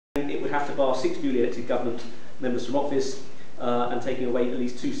would have to bar 6 newly elected government members from office and taking away at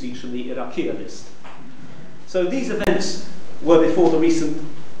least 2 seats from the Iraqi list. So these events were before the recent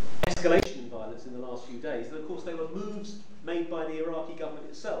escalation in violence in the last few days, and of course they were moves made by the Iraqi government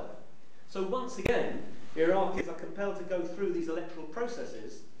itself. So once again, Iraqis are compelled to go through these electoral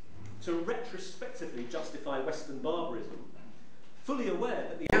processes to retrospectively justify Western barbarism, fully aware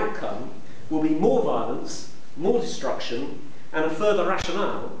that the outcome will be more violence, more destruction, and a further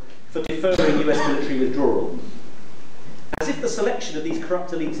rationale for deferring US military withdrawal. As if the selection of these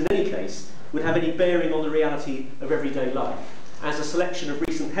corrupt elites in any case would have any bearing on the reality of everyday life, as a selection of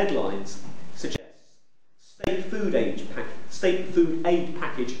recent headlines suggests. State food aid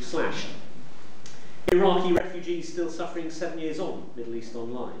package slashed. Iraqi refugees still suffering 7 years on, Middle East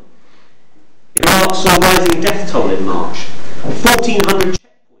Online. Iraq saw rising death toll in March. 1,400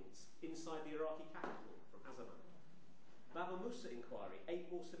 checkpoints inside the Iraqi capital from Azaman. Baba Musa inquiry, 8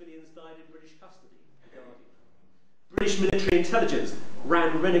 more civilians died in British custody. The Guardian. British military intelligence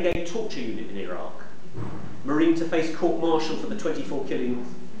ran renegade torture unit in Iraq. Marine to face court-martial for the 24 killings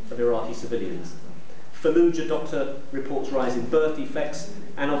of Iraqi civilians. Fallujah doctor reports rising birth defects,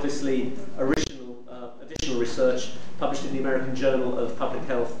 and obviously additional research published in the American Journal of Public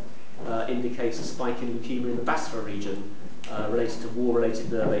Health indicates a spike in leukemia in the Basra region related to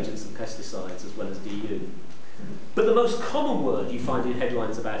war-related nerve agents and pesticides, as well as DU. But the most common word you find in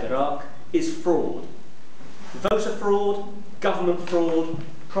headlines about Iraq is fraud. Voter fraud, government fraud,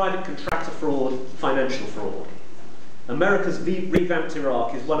 private contractor fraud, financial fraud. America's revamped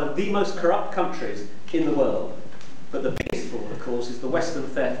Iraq is one of the most corrupt countries in the world. But the biggest fraud, of course, is the Western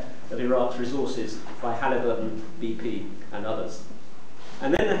theft of Iraq's resources by Halliburton, BP, and others.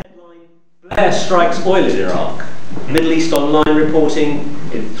 And then the headline, Blair strikes oil in Iraq. Middle East Online reporting,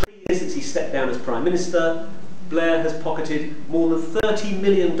 in 3 years since he stepped down as Prime Minister, Blair has pocketed more than $30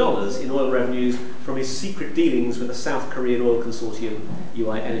 million in oil revenues from his secret dealings with the South Korean oil consortium,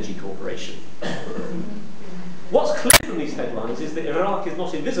 UI Energy Corporation. What's clear from these headlines is that Iraq is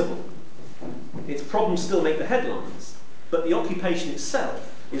not invisible. Its problems still make the headlines, but the occupation itself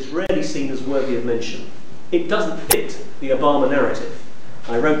is rarely seen as worthy of mention. It doesn't fit the Obama narrative.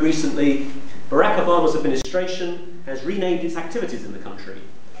 I wrote recently, Barack Obama's administration has renamed its activities in the country,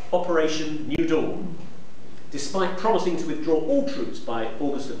 Operation New Dawn. Despite promising to withdraw all troops by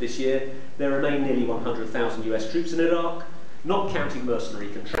August of this year, there remain nearly 100,000 US troops in Iraq, not counting mercenary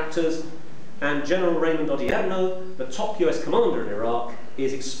contractors, and General Raymond Odierno, the top US commander in Iraq,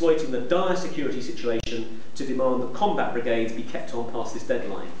 is exploiting the dire security situation to demand that combat brigades be kept on past this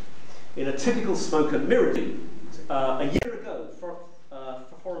deadline. In a typical smoke and mirror deal, a year ago, for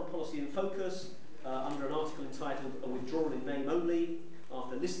Foreign Policy in Focus, under an article entitled A Withdrawal in Name Only,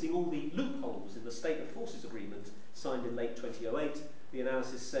 after listing all the loopholes in the State of Forces Agreement signed in late 2008, the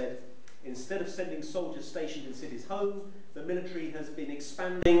analysis said, instead of sending soldiers stationed in cities home, the military has been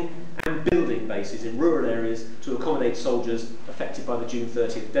expanding and building bases in rural areas to accommodate soldiers affected by the June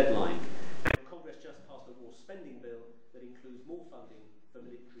 30th deadline. And Congress just passed a war spending bill that includes more funding for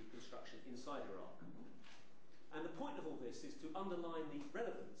military construction inside Iraq. And the point of all this is to underline the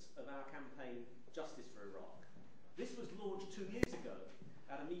relevance of our campaign, Justice for Iraq. This was launched 2 years ago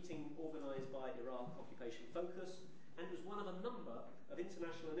at a meeting organised by Iraq Occupation Focus, and was one of a number of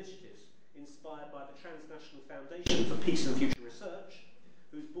international initiatives inspired by the Transnational Foundation for Peace and Future Research,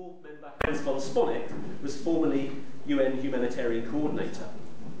 whose board member Hans von Sponeck was formerly UN Humanitarian Coordinator.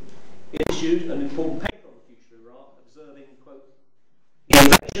 It issued an important paper on the future of Iraq, observing, quote, the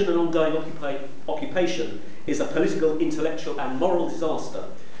invasion and ongoing occupation is a political, intellectual and moral disaster,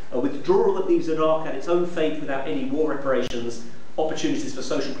 a withdrawal that leaves Iraq at its own fate without any war reparations, opportunities for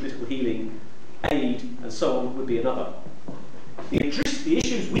social political healing, aid, and so on would be another. The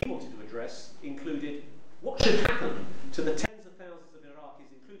issues we wanted to address included what should happen to the tens of thousands of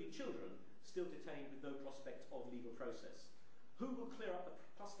Iraqis, including children, still detained with no prospect of legal process. Who will clear up the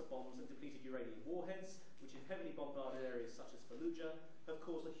cluster bombs and depleted uranium warheads, which in heavily bombarded areas such as Fallujah have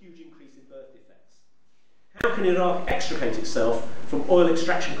caused a huge increase in birth defects? How can Iraq extricate itself from oil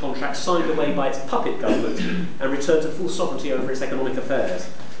extraction contracts signed away by its puppet government and return to full sovereignty over its economic affairs?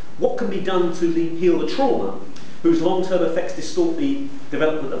 What can be done to heal the trauma whose long-term effects distort the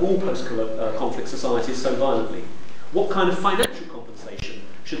development of all post-conflict societies so violently? What kind of financial compensation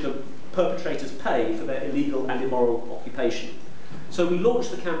should the perpetrators pay for their illegal and immoral occupation? So we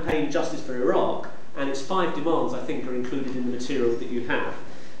launched the campaign Justice for Iraq, and its 5 demands, I think, are included in the material that you have.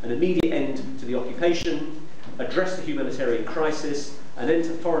 An immediate end to the occupation, address the humanitarian crisis, an end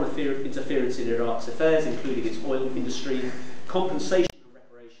to foreign interference in Iraq's affairs, including its oil industry, compensation and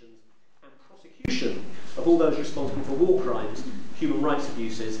reparations, and prosecution of all those responsible for war crimes, human rights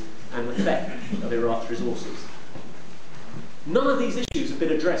abuses, and the theft of Iraq's resources. None of these issues have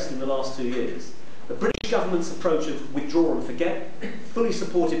been addressed in the last 2 years. The British government's approach of withdraw and forget, fully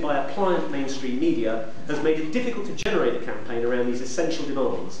supported by a pliant mainstream media, has made it difficult to generate a campaign around these essential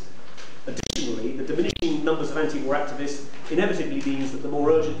demands. Additionally, the diminishing numbers of anti-war activists inevitably means that the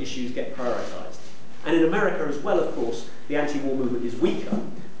more urgent issues get prioritised. And in America as well, of course, the anti-war movement is weaker,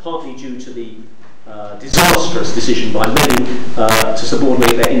 partly due to the disastrous decision by many to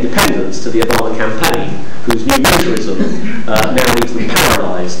subordinate their independence to the Obama campaign, whose new militarism now leaves them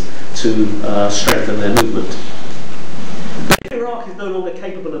paralysed to strengthen their movement. But if Iraq is no longer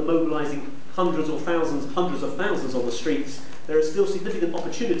capable of mobilising hundreds of thousands on the streets, there are still significant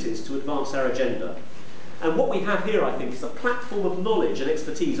opportunities to advance our agenda. And what we have here, I think, is a platform of knowledge and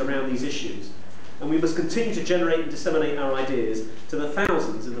expertise around these issues. And we must continue to generate and disseminate our ideas to the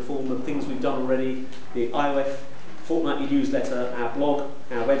thousands in the form of things we've done already, the IOF fortnightly newsletter, our blog,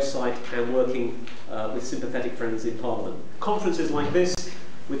 our website, and working with sympathetic friends in Parliament. Conferences like this,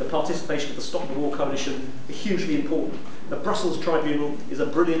 with the participation of the Stop the War Coalition, are hugely important. The Brussels Tribunal is a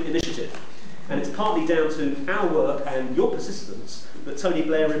brilliant initiative, and it's partly down to our work and your persistence that Tony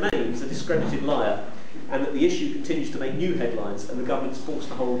Blair remains a discredited liar, and that the issue continues to make new headlines and the government's forced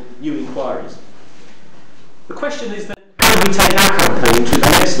to hold new inquiries. The question is then, how do we take our campaign to the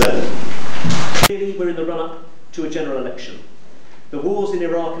next level? Clearly, we're in the run-up to a general election. The wars in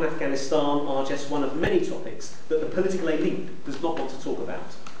Iraq and Afghanistan are just one of many topics that the political elite does not want to talk about.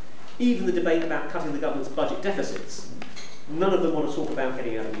 Even the debate about cutting the government's budget deficits, none of them want to talk about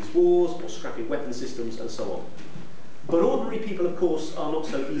getting out of these wars or scrapping weapon systems and so on. But ordinary people, of course, are not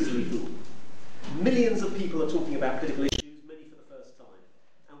so easily fooled. Millions of people are talking about political issues, many for the first time.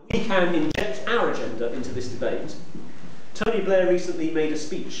 And we can inject our agenda into this debate. Tony Blair recently made a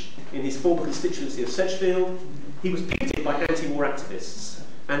speech in his former constituency of Sedgefield. He was greeted by anti-war activists,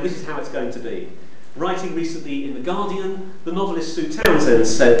 and this is how it's going to be. Writing recently in The Guardian, the novelist Sue Townsend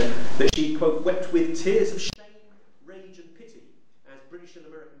said that she, quote, wept with tears of shame, rage and pity as British and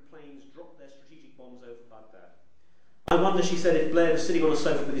American planes dropped their strategic bombs over Baghdad. I wonder, she said, if Blair was sitting on a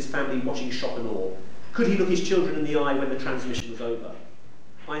sofa with his family watching shock and awe, could he look his children in the eye when the transmission was over?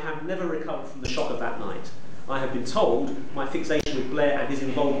 I have never recovered from the shock of that night. I have been told my fixation with Blair and his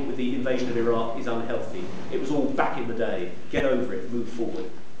involvement with the invasion of Iraq is unhealthy. It was all back in the day. Get over it, move forward.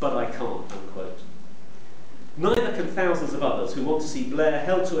 But I can't, unquote. Neither can thousands of others who want to see Blair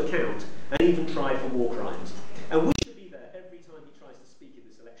held to account and even tried for war crimes. And we should be there every time he tries to speak in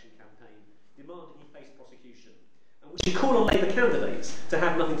this election campaign, demanding he face prosecution. And we should call on Labour candidates to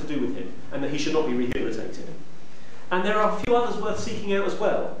have nothing to do with him and that he should not be rehabilitated. And there are a few others worth seeking out as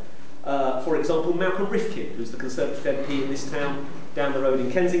well. For example, Malcolm Rifkin, who's the Conservative MP in this town down the road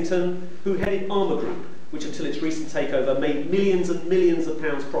in Kensington, who headed Armour Group, which until its recent takeover made millions and millions of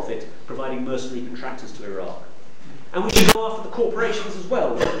pounds profit providing mercenary contractors to Iraq. And we should go after the corporations as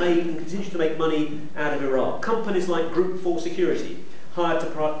well that made and continue to make money out of Iraq. Companies like Group 4 Security, hired to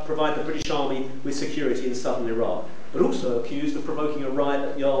provide the British Army with security in southern Iraq, but also accused of provoking a riot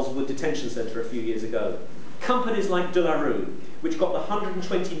at Yarl's Wood Detention Centre a few years ago. Companies like De La Rue, which got the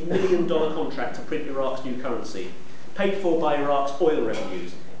 $120 million contract to print Iraq's new currency, paid for by Iraq's oil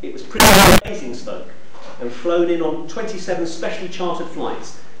revenues. It was printed in Basingstoke and flown in on 27 specially chartered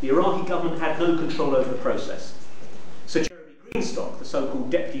flights. The Iraqi government had no control over the process. Sir Jeremy Greenstock, the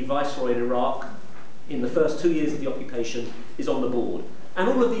so-called deputy viceroy in Iraq, in the first 2 years of the occupation, is on the board. And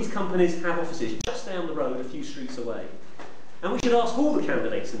all of these companies have offices just down the road, a few streets away. And we should ask all the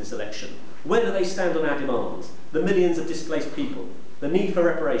candidates in this election whether they stand on our demands, the millions of displaced people, the need for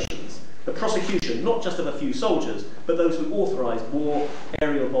reparations, the prosecution not just of a few soldiers, but those who authorised war,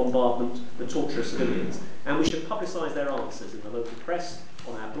 aerial bombardment, the torture of civilians. And we should publicise their answers in the local press,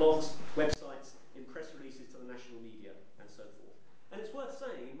 on our blogs, websites, in press releases to the national media, and so forth. And it's worth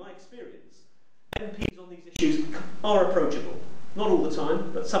saying, in my experience, MPs on these issues are approachable. Not all the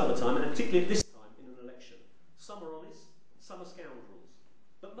time, but some of the time, and particularly at this time in an election. Some are honest, some are scoundrels,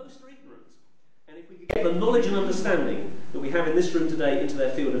 but most are ignorant. And if we could get the knowledge and understanding that we have in this room today into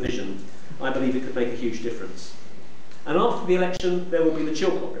their field of vision, I believe it could make a huge difference. And after the election, there will be the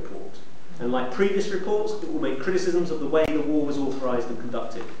Chilcot report. And like previous reports, it will make criticisms of the way the war was authorised and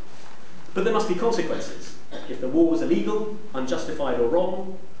conducted. But there must be consequences. If the war was illegal, unjustified or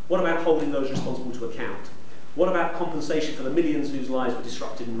wrong, what about holding those responsible to account? What about compensation for the millions whose lives were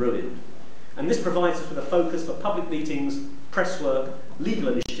disrupted and ruined? And this provides us with a focus for public meetings, press work, legal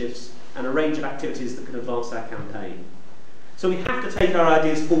initiatives, and a range of activities that can advance our campaign. So we have to take our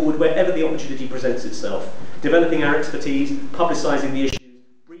ideas forward wherever the opportunity presents itself, developing our expertise, publicising the issues,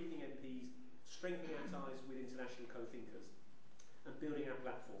 briefing MPs, strengthening our ties with international co-thinkers.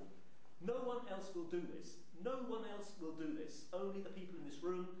 No one else will do this. No one else will do this. Only the people in this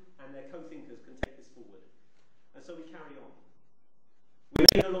room and their co-thinkers can take this forward. And so we carry on. We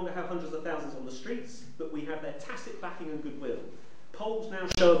may no longer have hundreds of thousands on the streets, but we have their tacit backing and goodwill. Polls now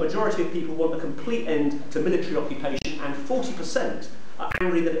show a majority of people want a complete end to military occupation, and 40% are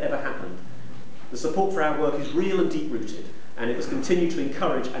angry that it ever happened. The support for our work is real and deep-rooted, and it must continue to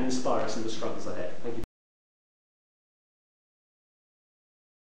encourage and inspire us in the struggles ahead. Thank you.